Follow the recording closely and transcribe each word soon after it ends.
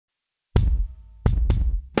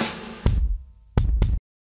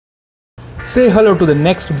Say hello to the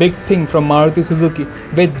next big thing from Maruti Suzuki,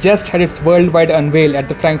 which just had its worldwide unveil at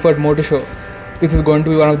the Frankfurt Motor Show. This is going to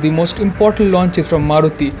be one of the most important launches from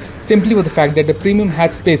Maruti, simply for the fact that the premium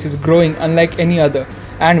hatch space is growing unlike any other,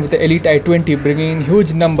 and with the Elite i20 bringing in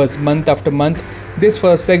huge numbers month after month, this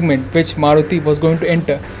was a segment which Maruti was going to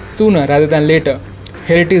enter sooner rather than later.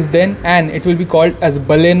 Here it is then, and it will be called as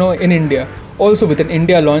Baleno in India, also with an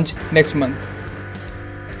India launch next month.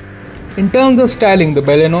 In terms of styling, the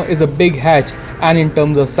Baleno is a big hatch, and in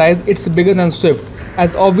terms of size, it's bigger than Swift,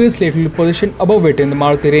 as obviously it will be positioned above it in the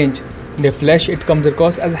Maruti range. In the flesh, it comes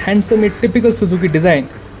across as handsome yet typical Suzuki design.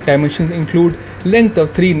 Dimensions include length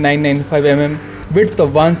of 3995 mm, width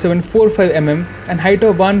of 1745 mm, and height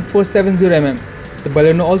of 1470 mm. The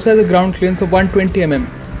Baleno also has a ground clearance of 120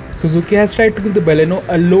 mm. Suzuki has tried to give the Baleno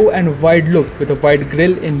a low and wide look with a wide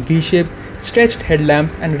grille in V-shape, stretched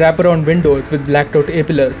headlamps, and wraparound windows with blacked-out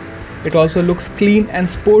A-pillars. It also looks clean and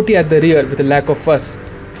sporty at the rear with a lack of fuss.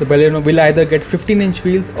 The Baleno will either get 15-inch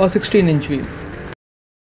wheels or 16-inch wheels.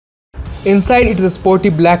 Inside, it is a sporty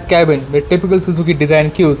black cabin with typical Suzuki design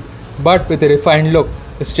cues, but with a refined look.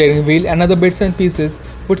 The steering wheel and other bits and pieces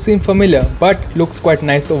would seem familiar, but looks quite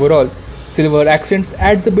nice overall. Silver accents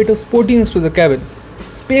adds a bit of sportiness to the cabin.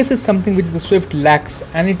 Space is something which the Swift lacks,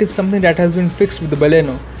 and it is something that has been fixed with the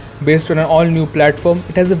Baleno. Based on an all-new platform,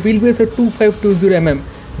 it has a wheelbase of 2520 mm,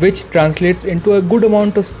 which translates into a good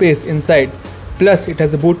amount of space inside. Plus, it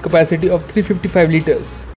has a boot capacity of 355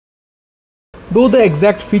 liters. Though the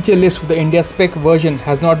exact feature list for the India spec version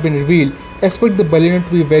has not been revealed, expect the Baleno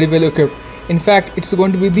to be very well equipped. In fact, it's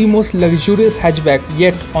going to be the most luxurious hatchback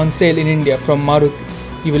yet on sale in India from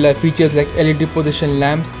Maruti. You will have features like LED position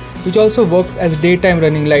lamps, which also works as daytime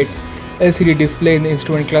running lights, LCD display in the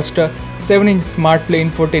instrument cluster, 7-inch Smart Play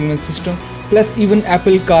infotainment system, plus even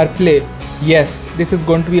Apple CarPlay. Yes, this is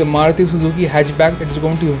going to be a Maruti Suzuki hatchback that is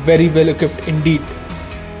going to be very well equipped indeed.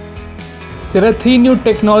 There are 3 new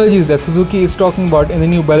technologies that Suzuki is talking about in the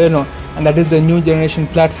new Baleno, and that is the new generation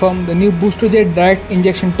platform, the new Boosterjet direct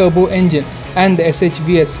injection turbo engine, and the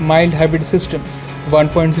SHVS mild hybrid system. The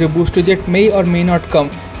 1.0 Boosterjet may or may not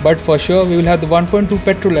come, but for sure we will have the 1.2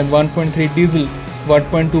 petrol and 1.3 diesel.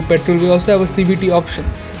 1.2 petrol will also have a CVT option.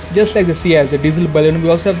 Just like the Ciaz, the diesel Baleno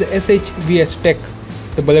will also have the SHVS tech.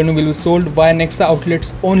 The Baleno will be sold via Nexa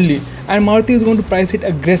outlets only, and Maruti is going to price it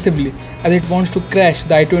aggressively as it wants to crash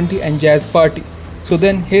the i20 and Jazz party. So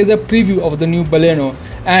then here's a preview of the new Baleno,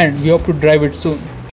 and we hope to drive it soon.